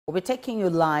We'll be taking you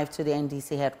live to the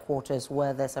NDC headquarters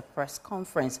where there's a press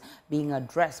conference being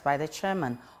addressed by the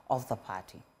chairman of the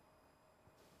party.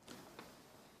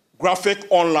 Graphic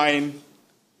Online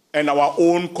and our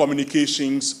own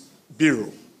communications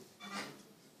bureau.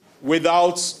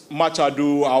 Without much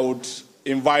ado, I would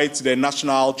invite the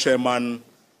national chairman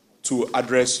to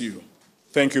address you.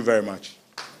 Thank you very much.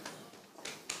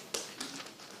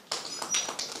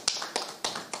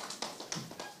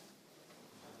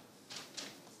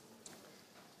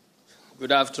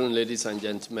 Good afternoon, ladies and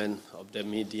gentlemen of the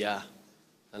media,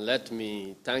 and let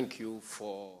me thank you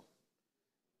for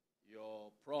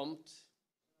your prompt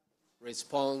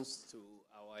response to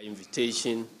our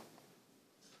invitation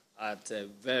at a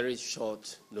very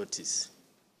short notice.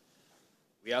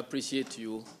 We appreciate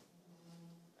you,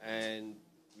 and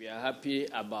we are happy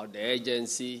about the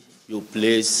urgency you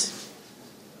place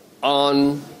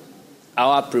on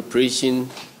our preparation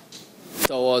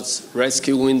towards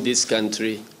rescuing this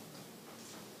country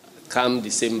come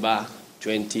December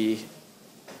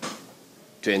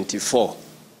 2024.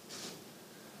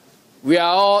 We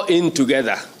are all in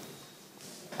together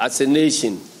as a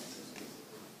nation.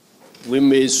 We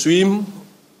may swim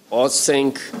or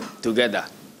sink together.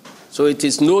 So it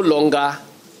is no longer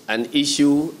an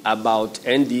issue about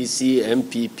NDC,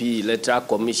 MPP, Electoral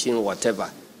Commission, whatever.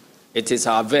 It is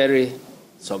our very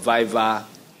survival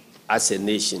as a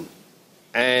nation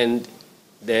and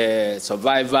the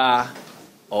survivor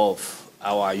of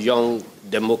our young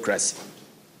democracy.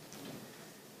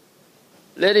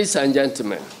 Ladies and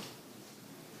gentlemen,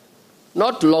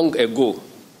 not long ago,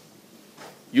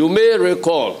 you may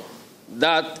recall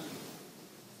that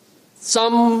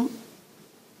some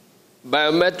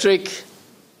biometric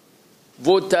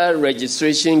voter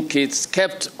registration kits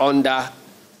kept under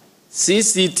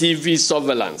CCTV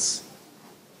surveillance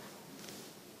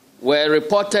were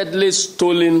reportedly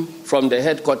stolen from the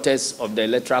headquarters of the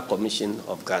Electoral Commission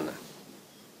of Ghana.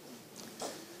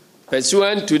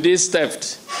 Pursuant to this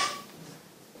theft,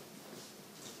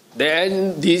 the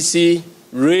NDC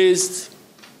raised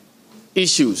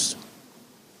issues.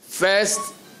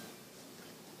 First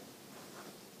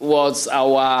was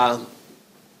our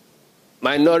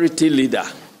minority leader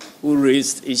who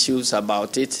raised issues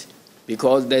about it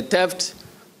because the theft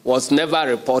was never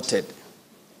reported,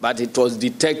 but it was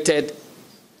detected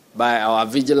by our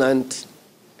vigilant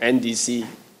NDC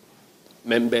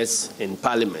members in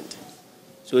Parliament.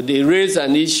 So they raised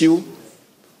an issue.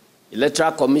 The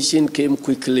Electoral Commission came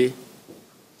quickly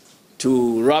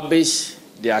to rubbish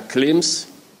their claims,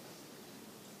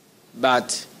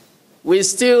 but we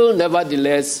still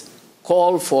nevertheless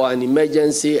call for an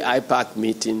emergency IPAC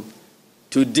meeting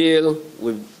to deal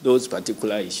with those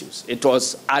particular issues. It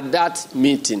was at that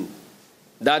meeting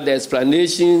that the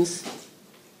explanations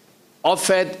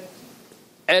offered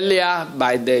earlier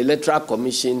by the Electoral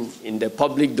Commission in the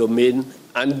public domain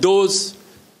and those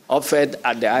offered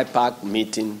at the IPAC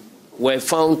meeting were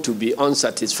found to be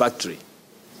unsatisfactory.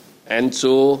 And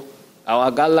so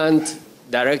our gallant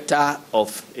Director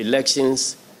of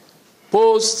Elections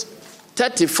posed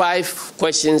 35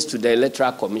 questions to the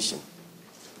Electoral Commission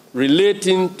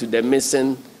relating to the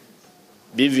missing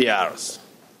BVRs.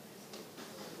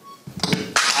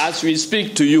 As we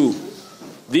speak to you,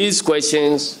 these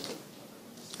questions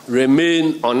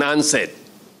remain unanswered.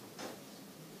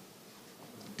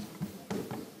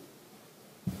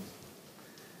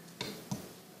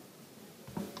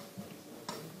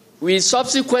 We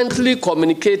subsequently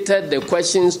communicated the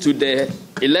questions to the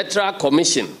Electoral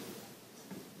Commission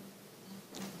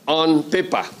on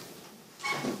paper.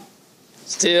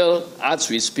 Still, as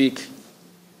we speak,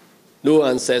 no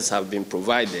answers have been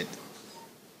provided.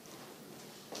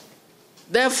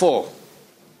 Therefore,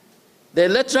 the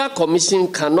Electoral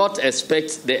Commission cannot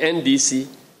expect the NDC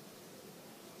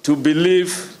to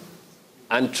believe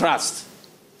and trust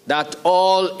that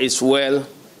all is well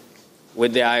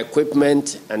with their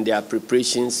equipment and their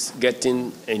preparations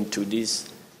getting into these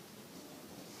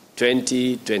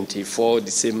 2024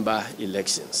 December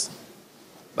elections.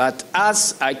 But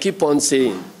as I keep on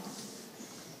saying,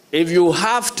 if you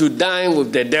have to dine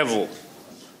with the devil,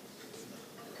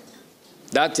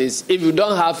 that is, if you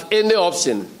don't have any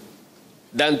option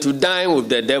than to dine with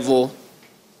the devil,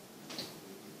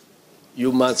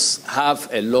 you must have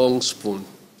a long spoon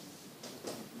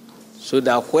so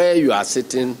that where you are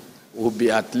sitting will be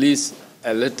at least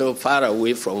a little far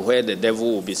away from where the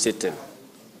devil will be sitting.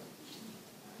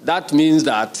 That means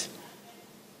that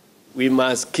we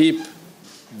must keep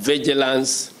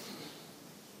vigilance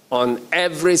on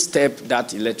every step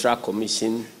that Electoral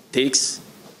Commission takes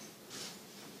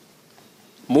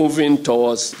moving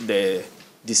towards the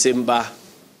December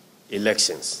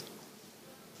elections.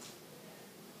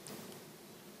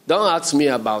 Don't ask me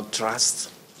about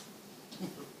trust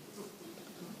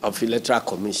of Electoral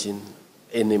Commission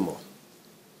anymore.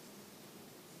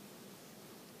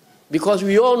 Because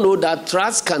we all know that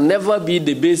trust can never be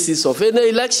the basis of any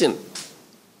election.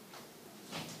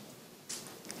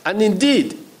 And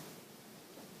indeed,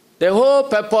 the whole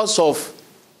purpose of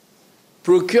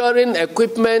procuring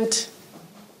equipment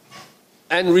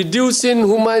and reducing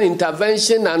human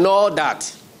intervention and all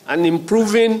that, and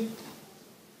improving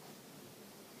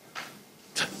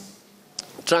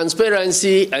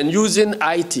transparency and using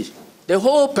IT, the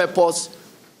whole purpose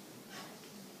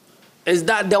is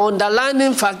that the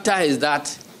underlying factor is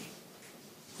that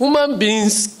human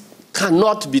beings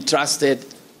cannot be trusted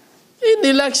in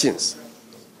elections.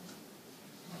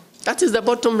 That is the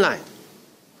bottom line.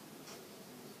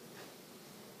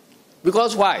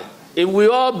 Because why? If we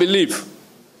all believe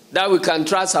that we can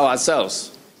trust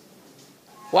ourselves,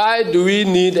 why do we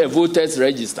need a voters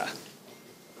register?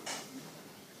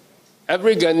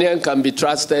 Every Ghanaian can be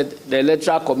trusted, the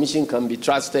Electoral Commission can be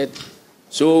trusted,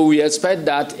 so we expect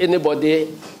that anybody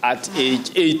at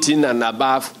age 18 and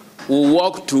above will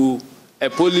walk to a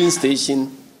polling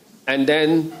station and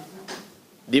then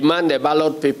demand a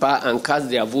ballot paper and cast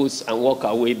their votes and walk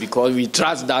away because we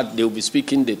trust that they will be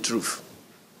speaking the truth.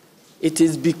 It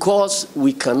is because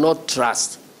we cannot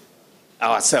trust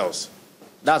ourselves.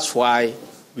 That's why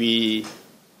we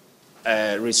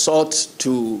resort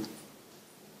to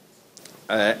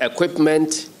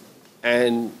equipment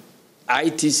and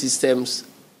IT systems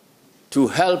to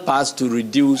help us to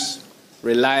reduce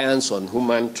reliance on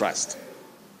human trust.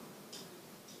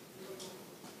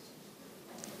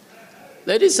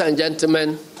 Ladies and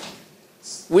gentlemen,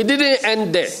 we didn't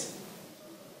end there.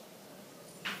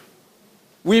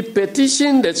 We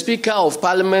petitioned the Speaker of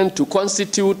Parliament to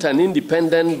constitute an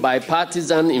independent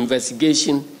bipartisan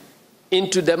investigation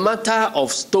into the matter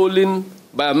of stolen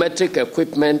biometric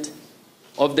equipment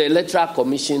of the Electoral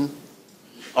Commission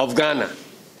of Ghana.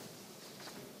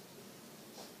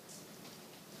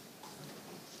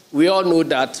 We all know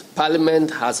that Parliament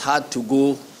has had to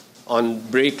go on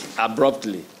break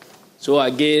abruptly. So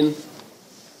again,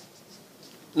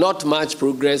 not much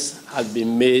progress has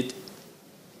been made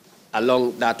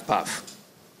along that path.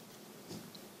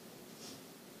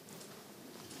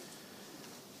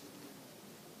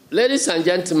 Ladies and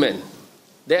gentlemen,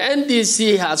 the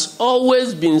NDC has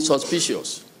always been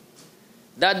suspicious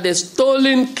that the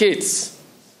stolen kits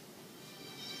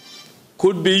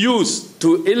could be used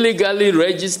to illegally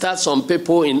register some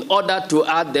people in order to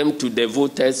add them to the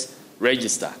voters'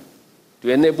 register to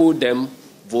enable them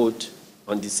vote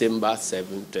on December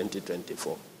 7,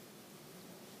 2024.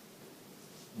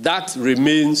 That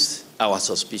remains our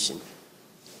suspicion.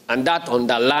 And that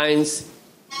underlines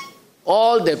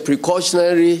all the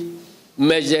precautionary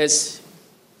measures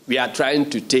we are trying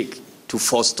to take to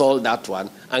forestall that one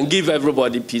and give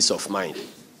everybody peace of mind,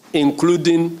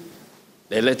 including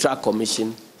the Electoral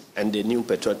Commission and the New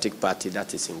Patriotic Party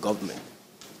that is in government.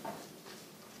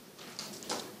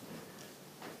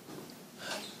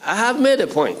 I have made a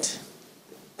point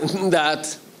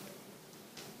that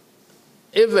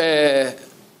if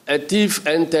a thief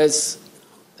enters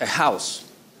a house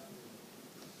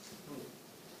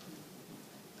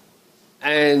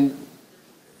and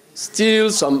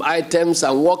steals some items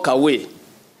and walk away,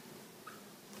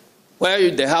 where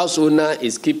the house owner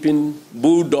is keeping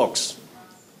bulldogs,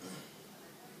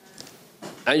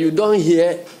 and you don't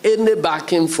hear any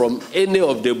barking from any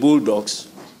of the bulldogs,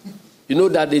 you know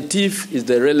that the thief is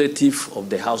the relative of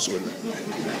the house owner,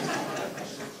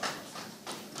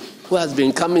 who has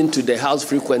been coming to the house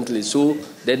frequently. So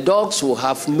the dogs will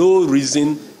have no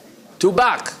reason to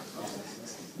bark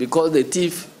because the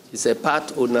thief is a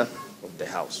part owner of the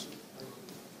house.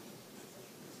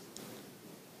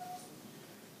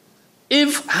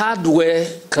 If hardware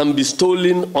can be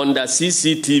stolen under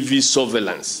CCTV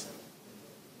surveillance,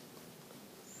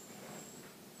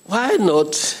 why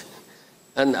not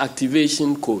an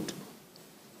activation code?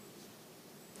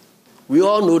 We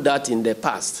all know that in the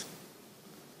past,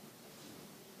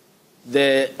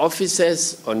 the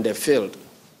officers on the field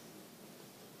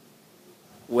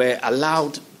were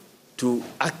allowed to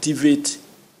activate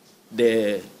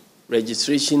the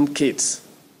registration kits.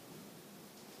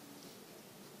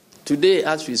 Today,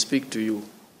 as we speak to you,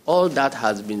 all that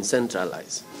has been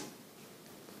centralized.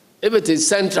 If it is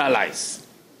centralized,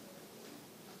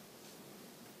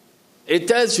 it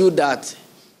tells you that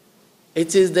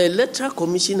it is the Electoral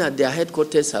Commission at their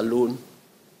headquarters alone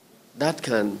that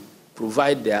can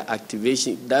provide their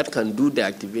activation, that can do the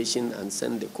activation and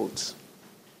send the codes.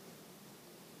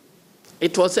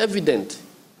 It was evident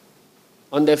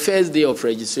on the first day of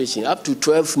registration, up to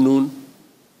 12 noon,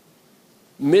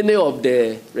 many of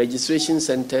the registration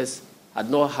centers had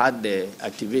not had the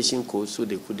activation code, so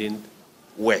they couldn't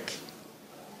work.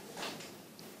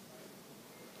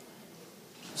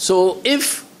 So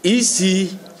if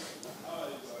EC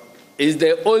is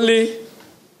the only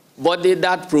body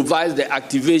that provides the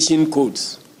activation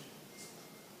codes,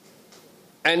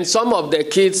 and some of the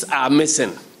kids are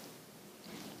missing,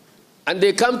 and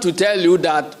they come to tell you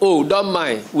that, oh, don't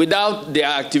mind, without their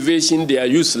activation, they are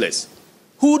useless.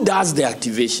 Who does the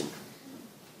activation?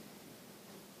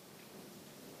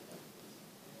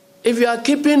 If you are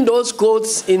keeping those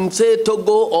codes in, say,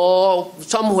 Togo or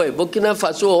somewhere, Burkina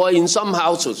Faso, or in some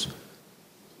houses,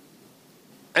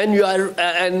 and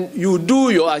you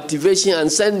do your activation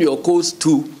and send your codes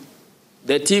to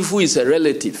the thief who is a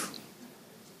relative,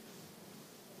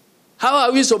 how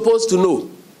are we supposed to know?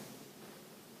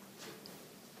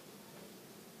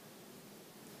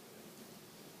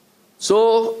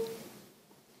 So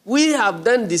we have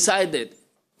then decided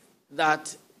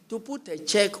that to put a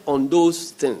check on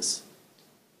those things.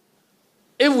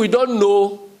 If we don't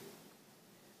know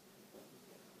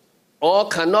or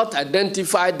cannot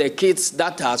identify the kits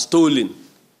that are stolen,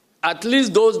 at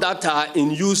least those that are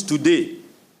in use today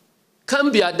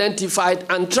can be identified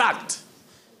and tracked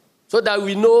so that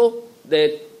we know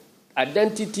the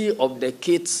identity of the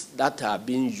kits that are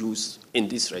being used in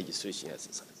this registration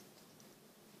exercise.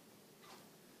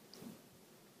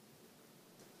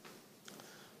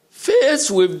 Faced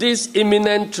with this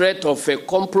imminent threat of a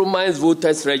compromised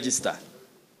voters' register,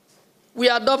 we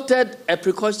adopted a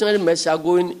precautionary measure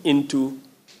going into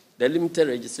the limited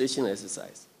registration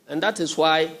exercise. And that is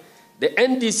why the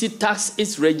NDC tasked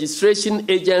its registration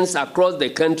agents across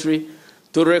the country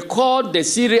to record the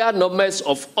serial numbers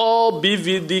of all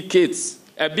BVR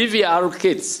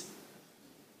kits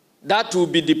that will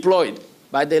be deployed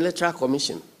by the Electoral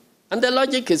Commission. And the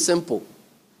logic is simple.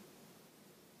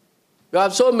 You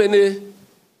have so many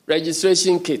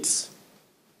registration kits.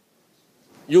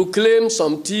 You claim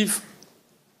some thief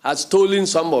has stolen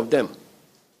some of them,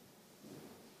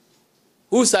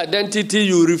 whose identity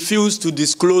you refuse to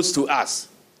disclose to us.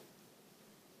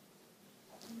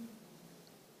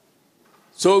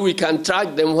 So we can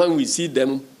track them when we see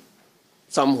them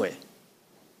somewhere.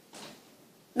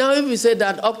 Now, if we say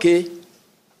that, okay,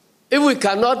 if we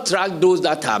cannot track those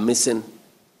that are missing,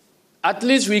 at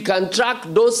least we can track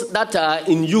those that are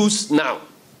in use now.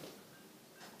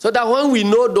 So that when we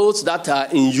know those that are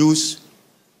in use,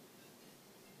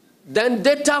 then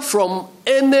data from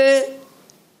any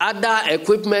other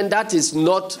equipment that is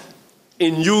not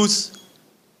in use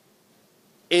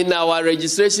in our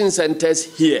registration centers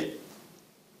here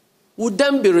would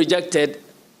then be rejected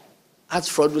as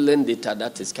fraudulent data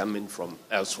that is coming from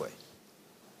elsewhere.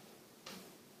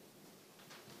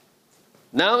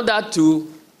 Now that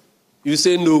too, you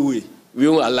say no way, we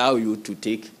won't allow you to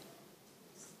take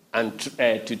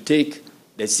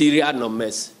the serial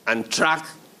numbers and track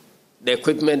the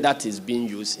equipment that is being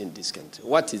used in this country.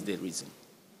 What is the reason?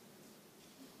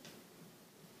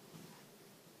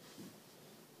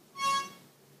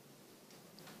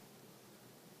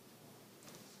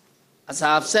 As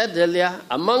I have said earlier,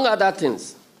 among other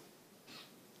things,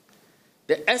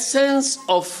 the essence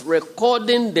of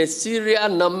recording the serial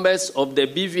numbers of the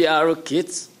BVR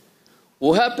kits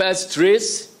will help us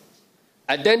trace,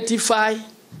 identify,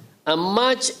 and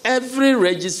match every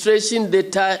registration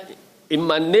data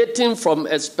emanating from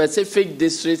a specific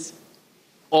district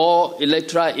or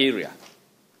electoral area.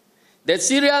 The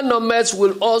serial numbers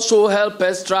will also help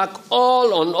us track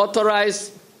all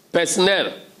unauthorized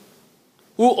personnel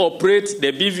who operate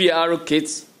the BVR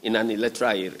kits in an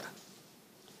electoral area.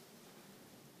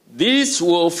 This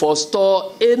will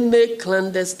forestall any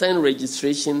clandestine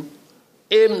registration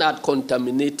aimed at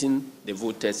contaminating the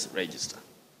voters' register.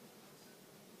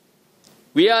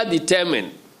 We are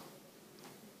determined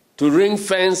to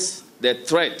ring-fence the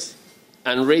threat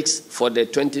and risks for the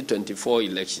 2024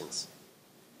 elections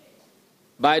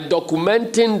by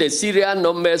documenting the serial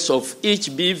numbers of each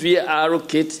BVR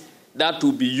kit that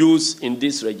will be used in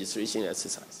this registration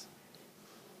exercise.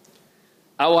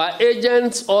 Our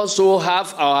agents also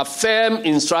have our firm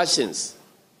instructions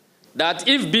that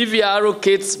if BVR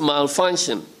kits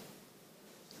malfunction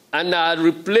and are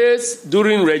replaced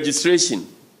during registration,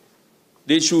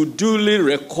 they should duly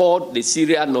record the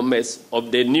serial numbers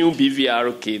of the new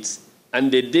BVR kits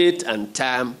and the date and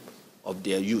time of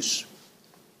their use.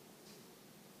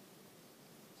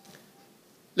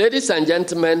 Ladies and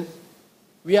gentlemen,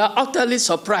 we are utterly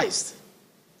surprised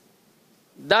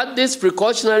that this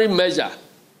precautionary measure,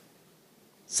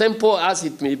 simple as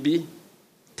it may be,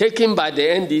 taken by the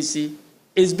NDC,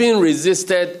 is being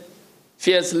resisted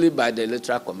fiercely by the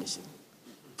Electoral Commission.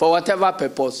 For whatever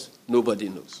purpose, nobody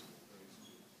knows.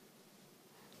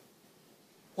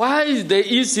 Why is the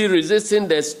EC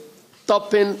resisting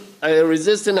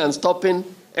and stopping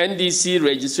NDC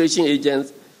registration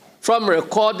agents from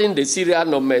recording the serial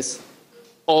numbers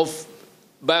of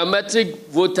biometric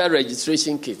voter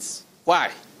registration kits?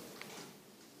 Why?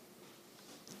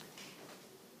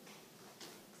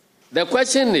 The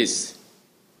question is,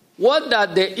 what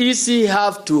does the EC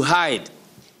have to hide?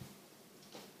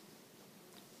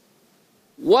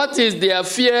 What is their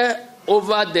fear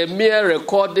over the mere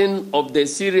recording of the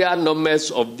serial numbers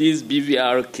of these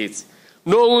BVR kits,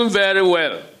 knowing very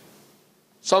well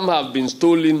some have been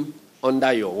stolen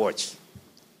under your watch?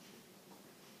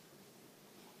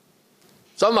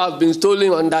 Some have been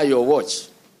stolen under your watch.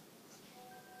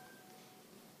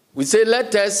 We say,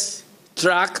 let us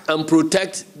track and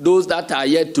protect those that are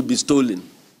yet to be stolen.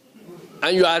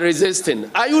 And you are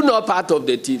resisting. Are you not part of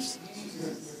the thieves?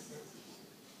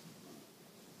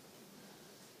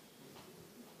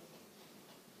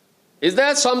 Is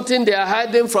there something they are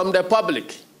hiding from the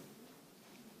public?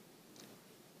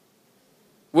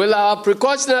 Will our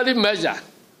precautionary measure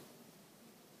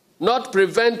not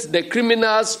prevent the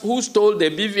criminals who stole the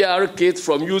BVR kits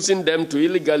from using them to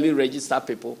illegally register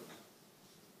people?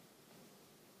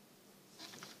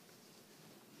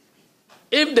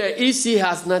 If the EC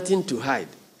has nothing to hide,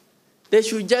 they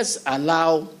should just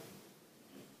allow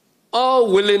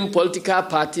all willing political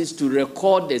parties to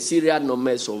record the serial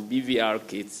numbers of BVR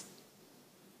kits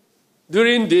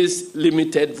during this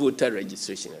limited voter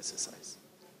registration exercise.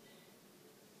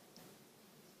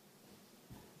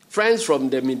 Friends from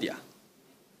the media,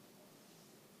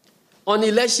 on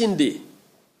election day,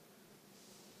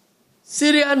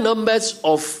 serial numbers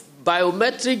of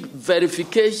biometric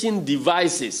verification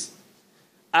devices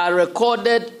are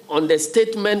recorded on the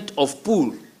statement of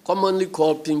pool, commonly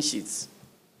called pink sheets.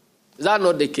 Is that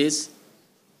not the case?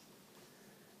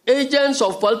 Agents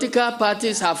of political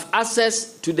parties have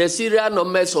access to the serial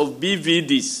numbers of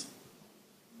BVDs.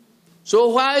 So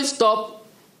why stop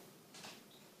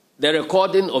the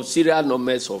recording of serial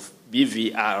numbers of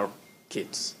BVR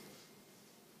kits?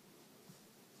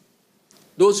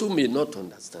 Those who may not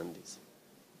understand this,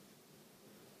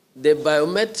 the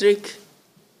biometric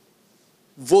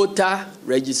voter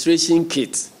registration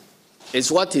kit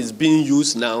is what is being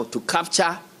used now to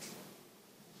capture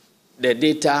the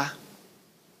data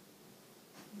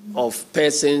of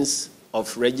persons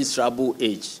of registrable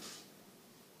age.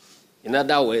 In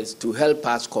other words, to help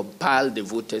us compile the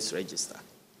voters' register.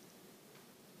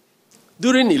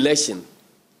 During election,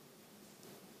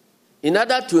 in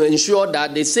order to ensure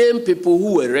that the same people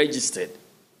who were registered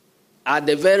are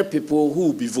the very people who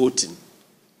will be voting,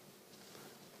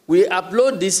 we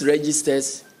upload these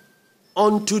registers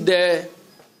onto the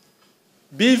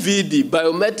BVD,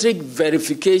 biometric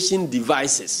verification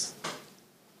devices.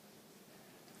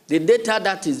 The data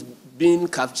that is being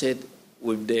captured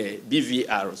with the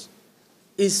BVRs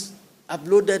is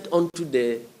uploaded onto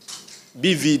the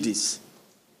BVDs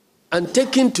and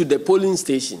taken to the polling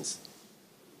stations,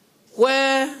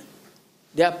 where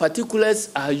their particulars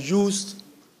are used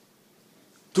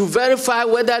to verify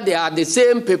whether they are the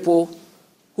same people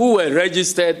who were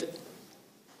registered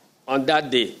on that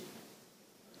day.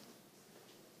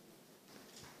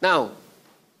 Now,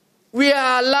 we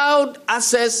are allowed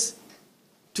access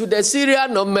to the serial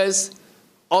numbers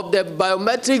of the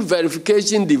biometric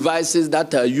verification devices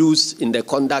that are used in the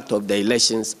conduct of the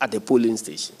elections at the polling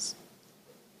stations.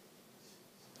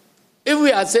 If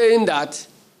we are saying that,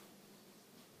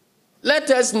 let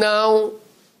us now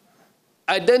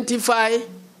identify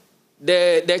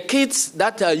the kits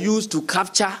that are used to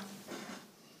capture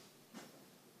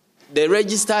the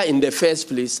register in the first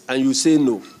place, and you say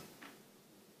no.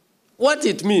 What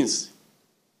it means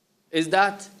is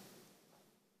that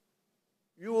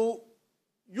you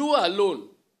alone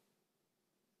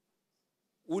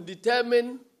will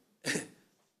determine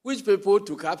which people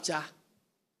to capture,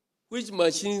 which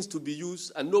machines to be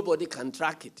used, and nobody can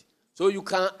track it. So you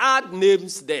can add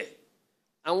names there.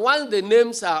 And once the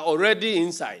names are already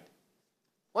inside,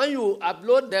 when you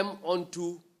upload them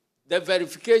onto the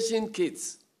verification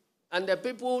kits, and the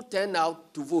people turn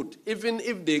out to vote, even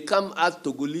if they come as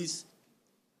Togolese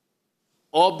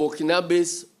or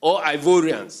Burkinabes or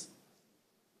Ivorians,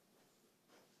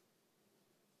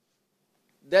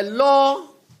 the law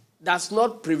does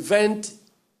not prevent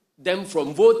them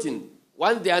from voting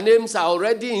once their names are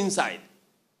already inside.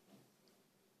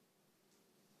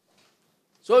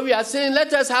 So we are saying,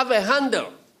 let us have a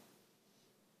handle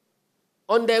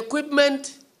on the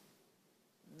equipment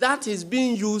that is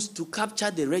being used to capture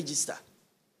the register.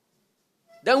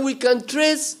 Then we can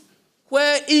trace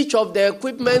where each of the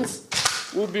equipments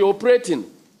will be operating.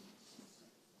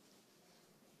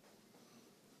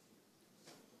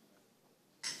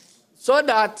 So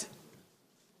that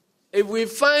if we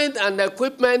find an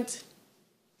equipment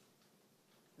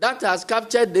that has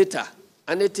captured data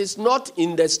and it is not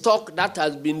in the stock that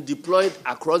has been deployed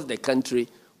across the country,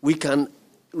 we can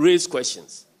raise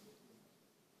questions.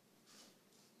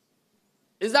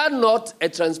 Is that not a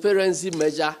transparency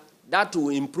measure that will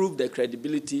improve the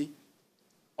credibility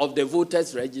of the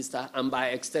voters' register and, by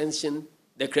extension,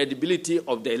 the credibility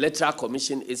of the Electoral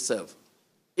Commission itself,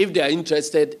 if they are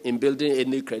interested in building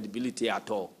any credibility at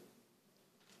all?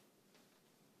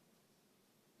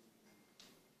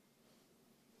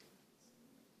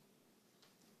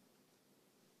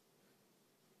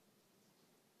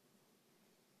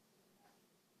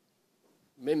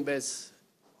 Members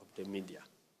of the media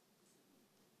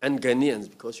and Ghanaians,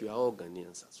 because you are all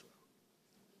Ghanaians as well,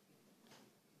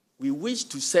 we wish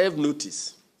to serve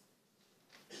notice,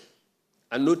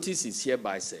 and notice is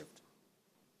hereby served,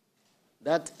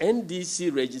 that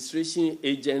NDC registration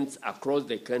agents across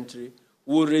the country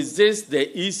will resist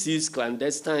the EC's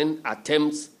clandestine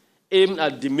attempts aimed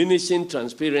at diminishing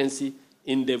transparency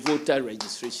in the voter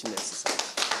registration exercise.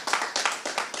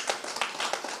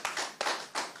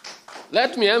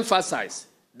 Let me emphasize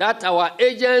that our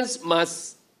agents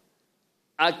must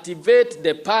activate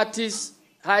the party's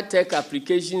high-tech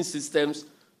application systems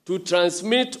to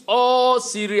transmit all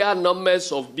serial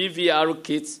numbers of BVR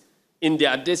kits in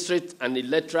their district and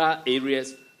electoral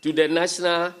areas to the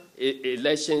National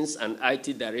Elections and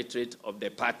IT Directorate of the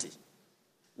party,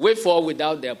 with or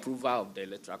without the approval of the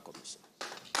Electoral Commission.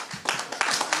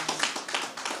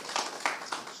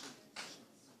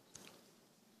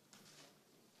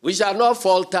 We shall not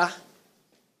falter.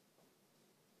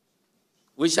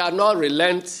 We shall not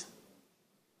relent.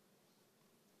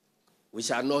 We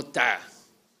shall not tire.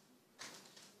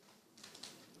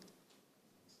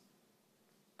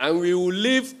 And we will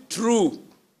live true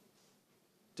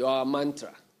to our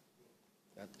mantra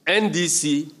that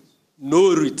NDC,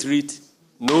 no retreat,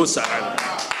 no surrender.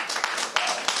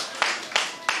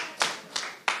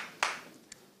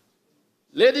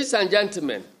 Ladies and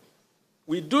gentlemen,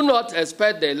 we do not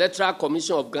expect the Electoral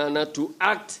Commission of Ghana to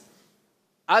act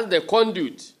as the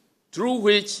conduit through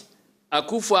which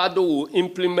Akufo-Addo will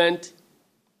implement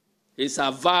his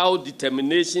avowed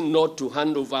determination not to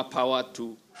hand over power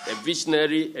to a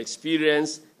visionary,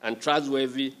 experienced, and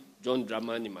trustworthy John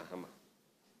Dramani Mahama.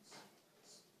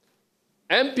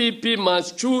 MPP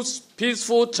must choose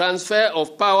peaceful transfer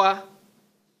of power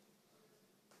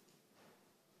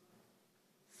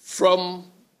from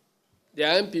the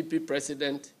MPP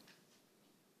president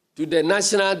to the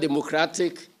National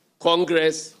Democratic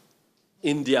Congress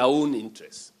in their own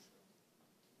interest.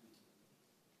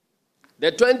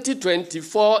 The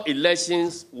 2024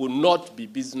 elections will not be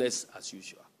business as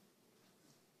usual.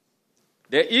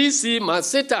 The EC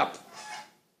must sit up.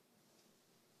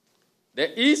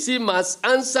 The EC must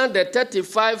answer the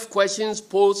 35 questions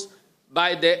posed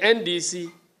by the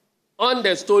NDC on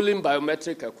the stolen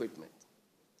biometric equipment.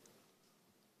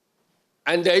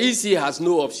 And the EC has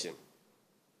no option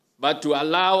but to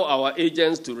allow our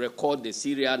agents to record the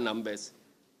serial numbers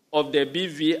of the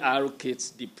BVR kits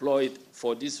deployed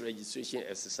for this registration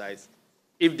exercise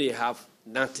if they have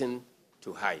nothing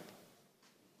to hide.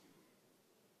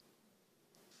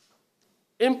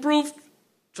 Improved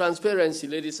transparency,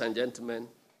 ladies and gentlemen,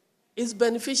 is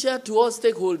beneficial to all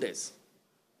stakeholders.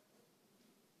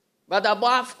 But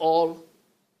above all,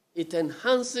 it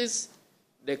enhances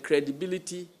the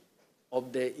credibility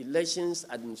of the Elections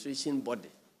Administration Body,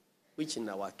 which in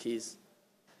our case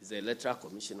is the Electoral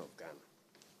Commission of Ghana.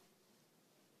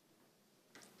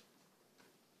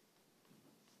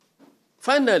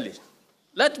 Finally,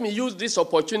 let me use this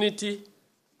opportunity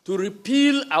to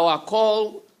repeal our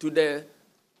call to the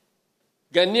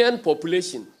Ghanaian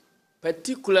population,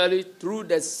 particularly through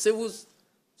the civil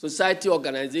society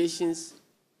organizations,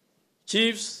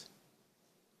 chiefs,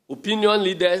 opinion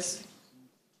leaders,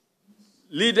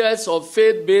 leaders of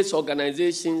faith-based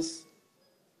organizations,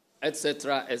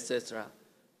 etc.,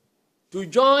 to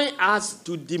join us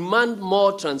to demand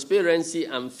more transparency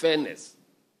and fairness,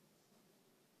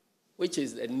 which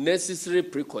is a necessary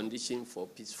precondition for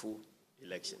peaceful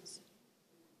elections.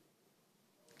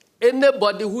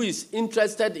 Anybody who is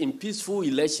interested in peaceful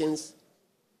elections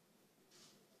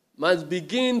must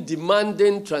begin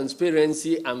demanding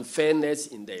transparency and fairness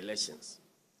in the elections.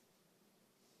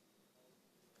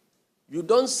 You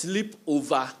don't sleep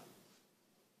over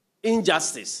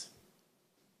injustice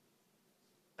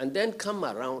and then come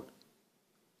around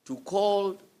to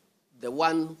call the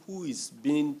one who is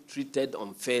being treated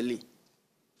unfairly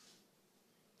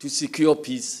to secure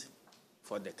peace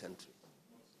for the country.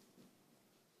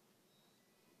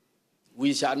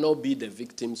 We shall not be the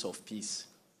victims of peace.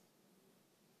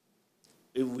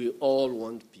 If we all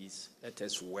want peace, let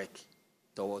us work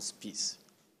towards peace.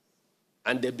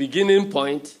 And the beginning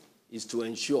point is to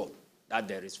ensure that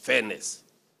there is fairness.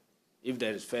 If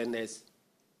there is fairness,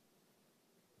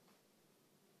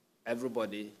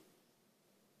 everybody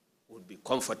would be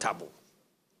comfortable.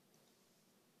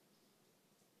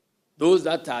 Those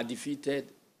that are defeated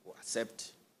will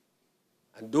accept,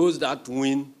 and those that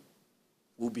win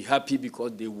will be happy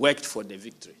because they worked for the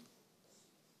victory.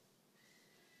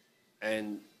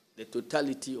 And the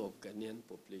totality of Ghanaian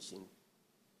population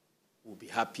will be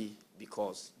happy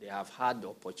because they have had the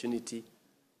opportunity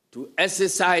to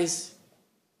exercise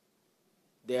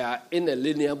their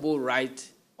inalienable right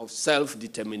of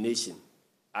self-determination,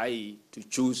 i.e., to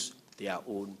choose their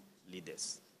own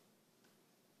leaders.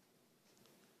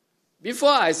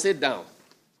 Before I sit down,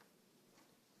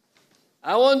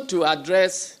 I want to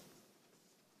address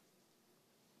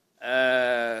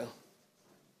a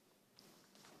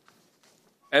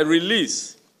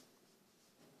release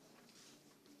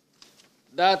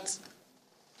that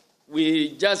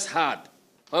we just had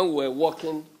when we were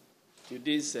walking to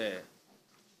this to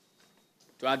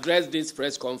address this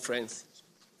press conference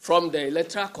from the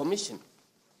Electoral Commission.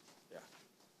 Yeah.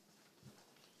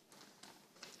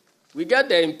 We get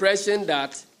the impression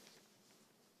that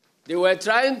they were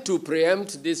trying to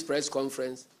preempt this press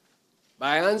conference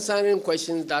by answering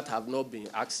questions that have not been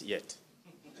asked yet.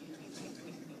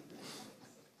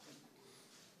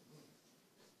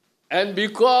 And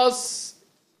because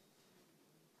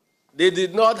they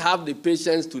did not have the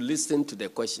patience to listen to the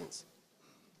questions,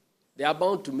 they are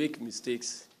bound to make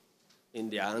mistakes in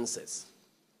their answers.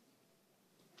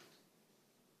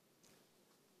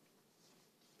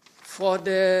 For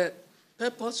the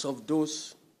purpose of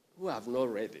those who have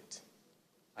not read it,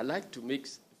 I'd like to make a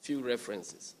few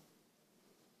references.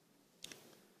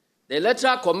 The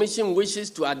Electoral Commission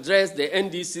wishes to address the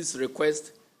NDC's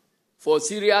request for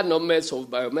serial numbers of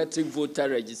biometric voter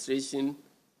registration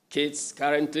kits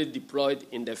currently deployed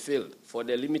in the field for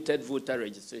the limited voter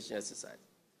registration exercise.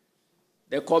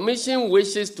 The Commission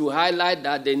wishes to highlight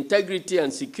that the integrity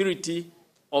and security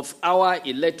of our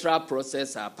electoral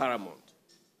process are paramount.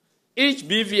 Each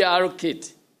BVR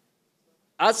kit,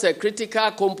 as a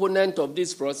critical component of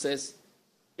this process,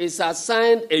 is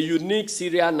assigned a unique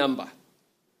serial number.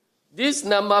 This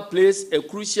number plays a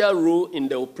crucial role in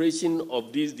the operation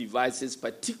of these devices,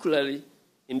 particularly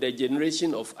in the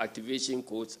generation of activation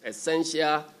codes,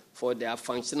 essential for their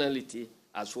functionality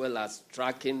as well as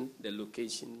tracking the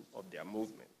location of their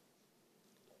movement.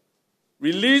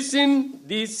 Releasing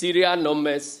these serial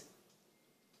numbers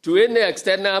to any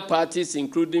external parties,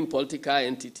 including political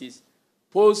entities,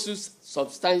 poses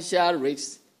substantial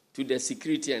risks to the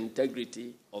security and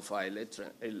integrity of our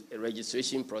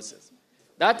registration process.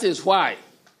 That is why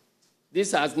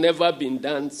this has never been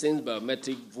done since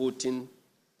biometric voting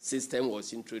system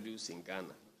was introduced in Ghana.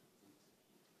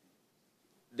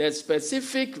 The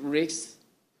specific risks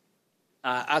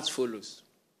are as follows,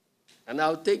 and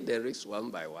I'll take the risks one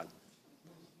by one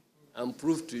and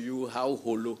prove to you how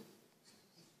hollow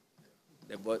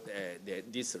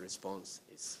this response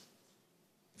is.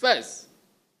 First,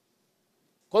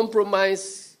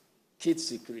 compromise kit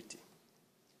security.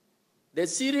 The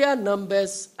serial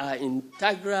numbers are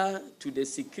integral to the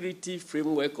security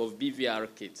framework of BVR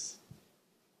kits.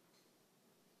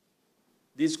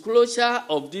 Disclosure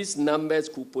of these numbers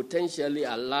could potentially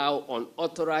allow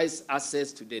unauthorized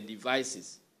access to the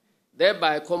devices,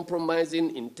 thereby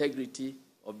compromising integrity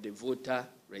of the voter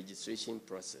registration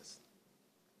process.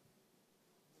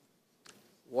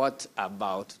 What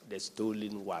about the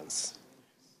stolen ones?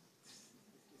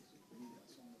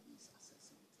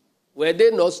 Were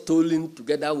they not stolen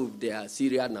together with their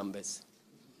serial numbers?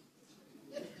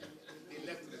 They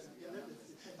left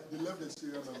the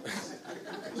serial numbers.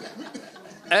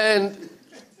 And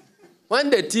when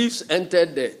the thieves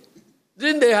entered there,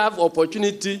 didn't they have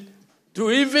opportunity to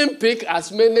even pick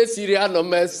as many serial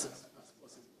numbers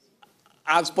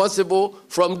as possible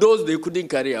from those they couldn't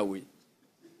carry away?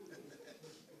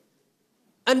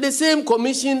 And the same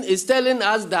commission is telling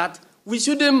us that we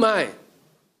shouldn't mind.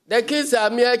 The keys are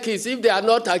mere keys. If they are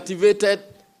not activated,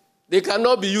 they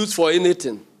cannot be used for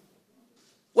anything.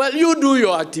 Well, you do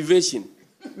your activation.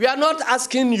 We are not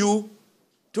asking you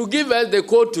to give us the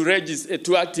code to register,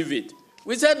 to activate.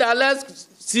 We said that let's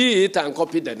see it and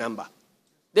copy the number.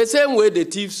 The same way the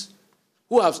thieves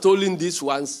who have stolen these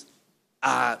ones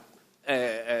are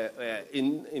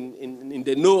in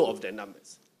the know of the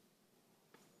numbers.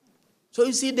 So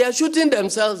you see, they are shooting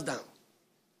themselves down.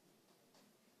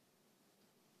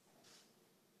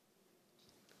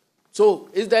 So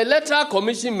is the Electoral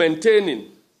Commission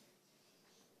maintaining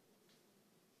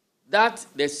that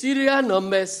the serial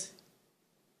numbers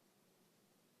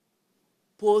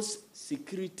pose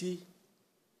security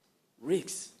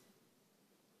risks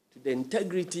to the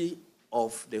integrity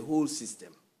of the whole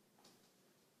system?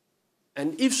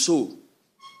 And if so,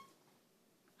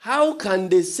 how can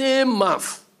the same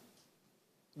math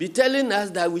be telling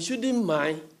us that we shouldn't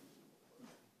mind?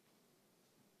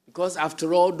 Because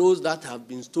after all, those that have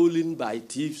been stolen by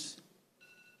thieves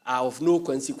are of no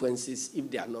consequences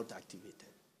if they are not activated.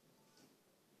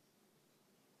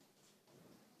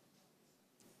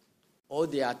 Or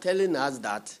they are telling us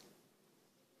that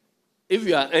if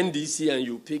you are NDC and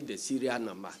you pick the serial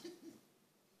number,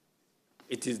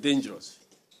 it is dangerous.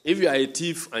 If you are a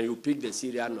thief and you pick the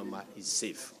serial number, it's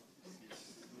safe.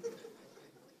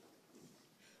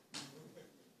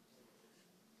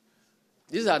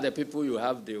 These are the people you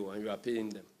have there and you are paying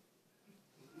them.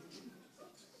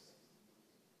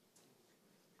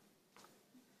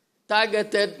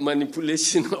 Targeted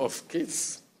manipulation of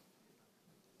kids.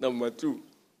 Number 2.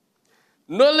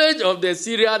 Knowledge of the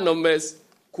serial numbers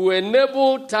could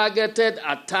enable targeted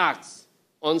attacks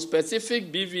on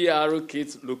specific BVRO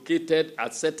kits located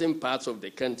at certain parts of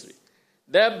the country,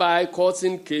 thereby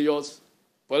causing chaos,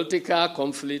 political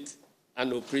conflict,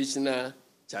 and operational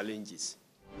challenges.